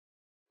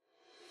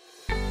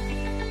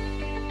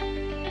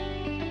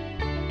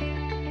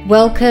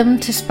Welcome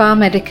to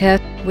SpaMedica.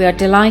 We are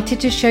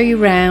delighted to show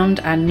you around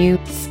our new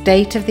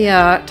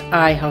state-of-the-art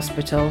eye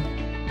hospital.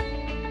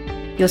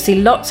 You'll see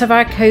lots of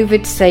our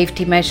COVID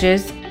safety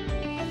measures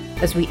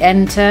as we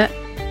enter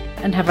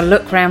and have a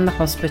look around the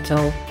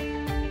hospital.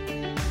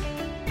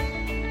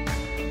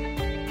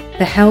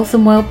 The health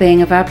and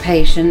well-being of our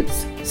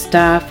patients,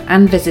 staff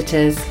and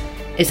visitors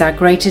is our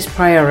greatest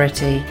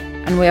priority,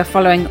 and we are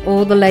following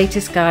all the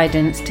latest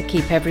guidance to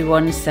keep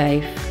everyone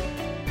safe.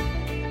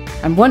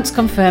 And once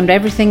confirmed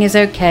everything is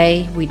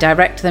okay, we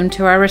direct them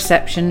to our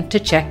reception to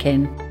check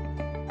in.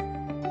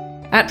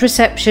 At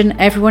reception,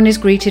 everyone is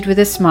greeted with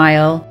a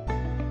smile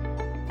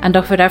and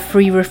offered our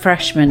free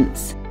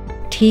refreshments: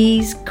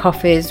 teas,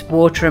 coffees,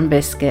 water and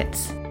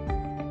biscuits.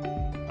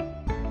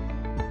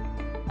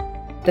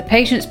 The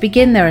patients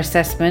begin their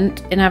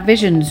assessment in our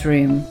visions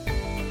room,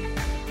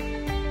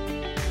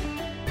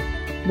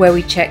 where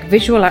we check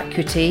visual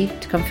acuity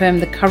to confirm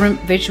the current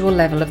visual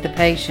level of the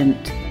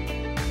patient.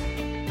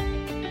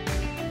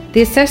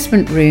 The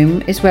assessment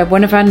room is where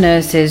one of our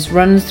nurses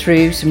runs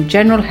through some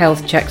general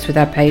health checks with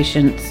our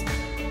patients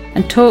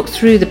and talks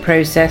through the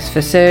process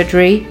for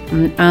surgery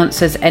and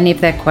answers any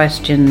of their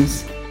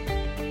questions.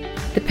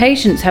 The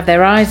patients have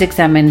their eyes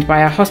examined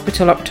by our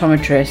hospital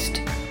optometrist,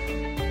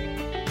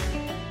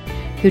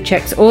 who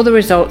checks all the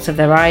results of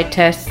their eye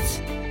tests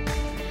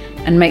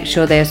and makes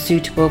sure they are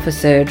suitable for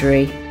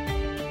surgery.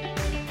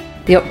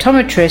 The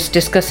optometrist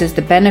discusses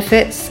the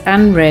benefits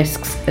and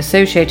risks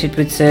associated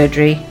with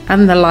surgery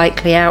and the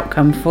likely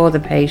outcome for the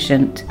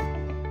patient.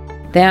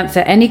 They answer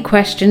any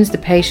questions the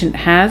patient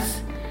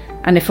has,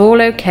 and if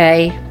all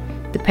okay,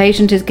 the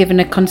patient is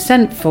given a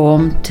consent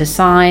form to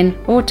sign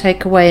or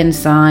take away and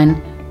sign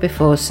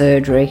before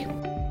surgery.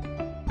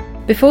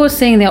 Before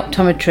seeing the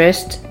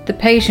optometrist, the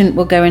patient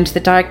will go into the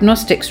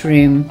diagnostics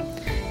room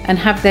and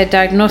have their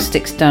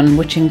diagnostics done,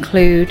 which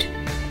include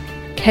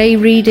K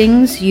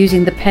readings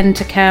using the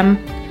pentacam,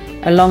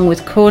 along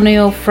with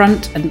corneal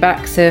front and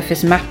back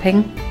surface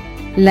mapping,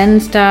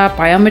 lens-star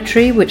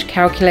biometry, which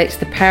calculates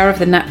the power of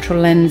the natural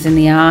lens in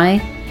the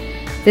eye.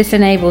 This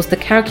enables the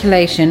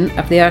calculation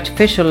of the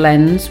artificial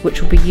lens,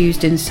 which will be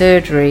used in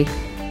surgery.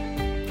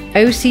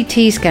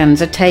 OCT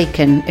scans are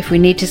taken if we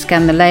need to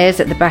scan the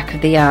layers at the back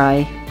of the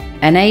eye.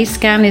 An A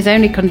scan is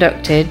only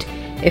conducted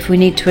if we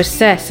need to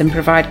assess and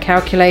provide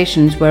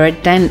calculations where a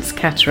dense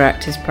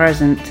cataract is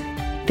present.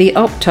 The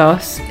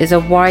Optos is a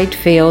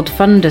wide-field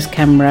fundus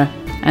camera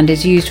and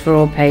is used for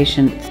all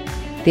patients.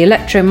 The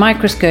electron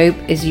microscope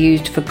is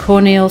used for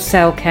corneal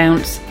cell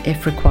counts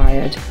if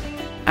required.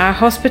 Our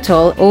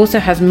hospital also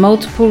has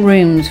multiple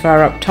rooms for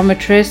our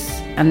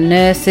optometrists and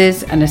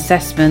nurses and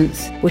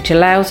assessments, which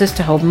allows us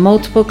to hold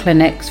multiple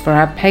clinics for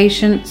our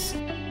patients,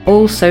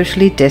 all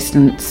socially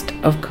distanced,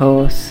 of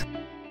course.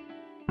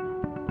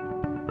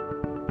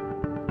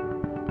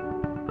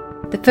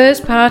 The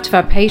first part of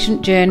our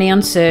patient journey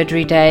on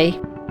surgery day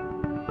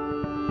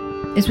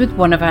is with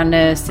one of our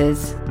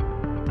nurses.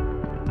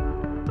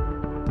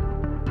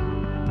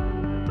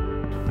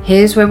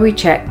 Here's where we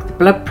check the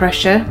blood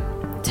pressure,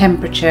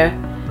 temperature,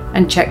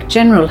 and check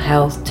general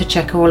health to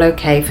check all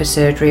okay for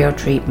surgery or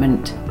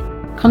treatment.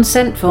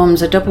 Consent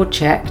forms are double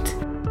checked,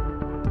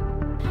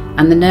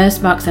 and the nurse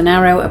marks an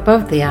arrow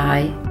above the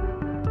eye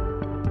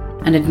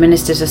and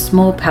administers a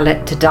small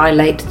pellet to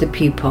dilate the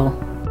pupil.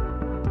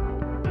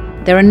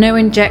 There are no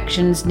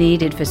injections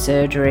needed for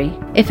surgery.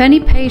 If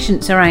any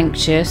patients are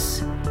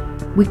anxious,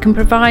 we can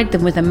provide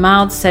them with a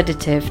mild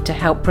sedative to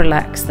help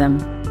relax them.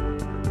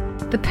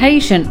 The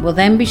patient will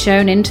then be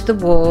shown into the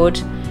ward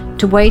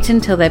to wait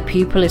until their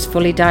pupil is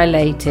fully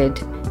dilated.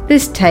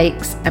 This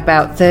takes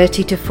about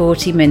 30 to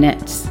 40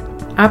 minutes.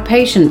 Our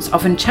patients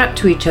often chat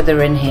to each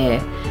other in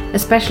here,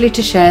 especially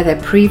to share their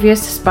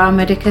previous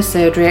SpaMedica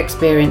surgery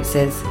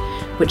experiences,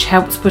 which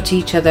helps put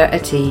each other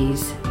at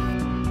ease.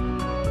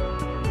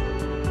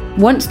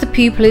 Once the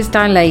pupil is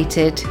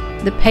dilated,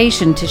 the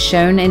patient is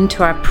shown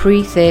into our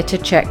pre-theatre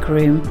check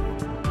room.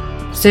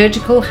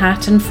 Surgical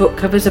hat and foot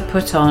covers are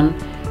put on,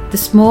 the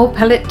small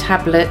pellet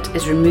tablet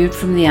is removed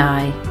from the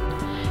eye,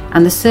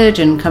 and the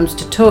surgeon comes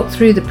to talk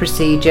through the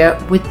procedure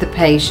with the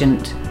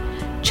patient,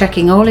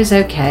 checking all is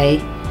okay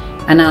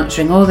and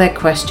answering all their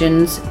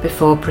questions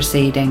before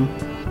proceeding.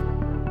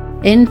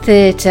 In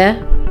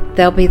theatre,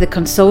 there'll be the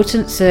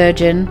consultant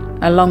surgeon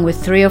along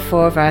with 3 or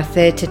 4 of our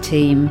theatre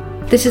team.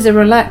 This is a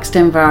relaxed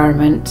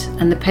environment,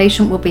 and the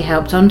patient will be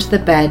helped onto the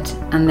bed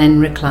and then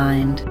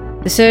reclined.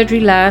 The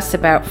surgery lasts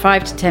about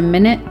 5 to 10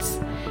 minutes,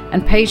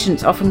 and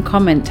patients often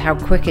comment how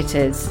quick it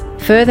is.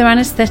 Further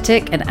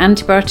anaesthetic and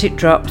antibiotic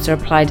drops are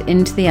applied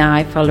into the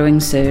eye following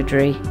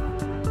surgery.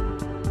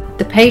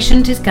 The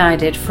patient is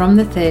guided from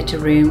the theatre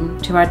room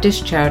to our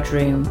discharge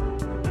room.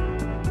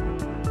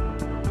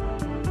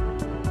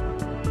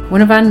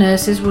 One of our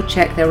nurses will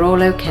check they're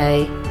all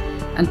okay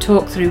and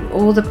talk through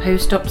all the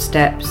post-op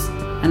steps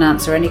and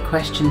answer any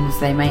questions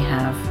they may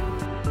have.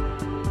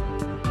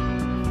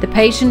 The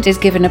patient is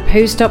given a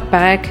post-op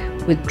bag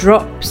with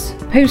drops,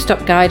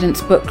 post-op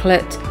guidance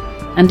booklet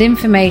and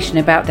information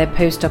about their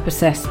post-op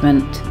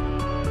assessment.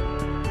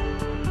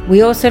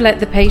 We also let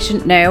the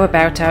patient know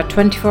about our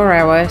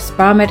 24-hour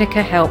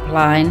SpaMedica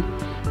helpline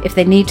if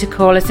they need to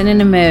call us in an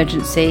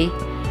emergency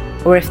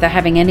or if they're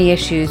having any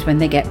issues when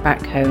they get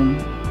back home.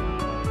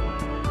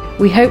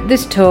 We hope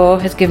this tour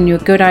has given you a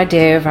good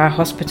idea of our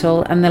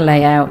hospital and the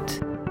layout.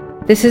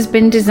 This has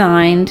been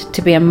designed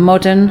to be a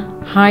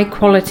modern,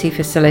 high-quality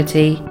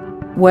facility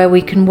where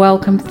we can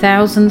welcome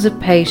thousands of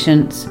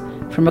patients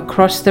from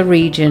across the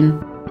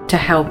region to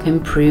help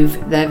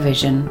improve their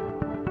vision.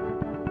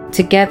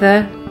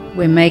 Together,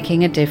 we're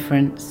making a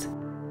difference.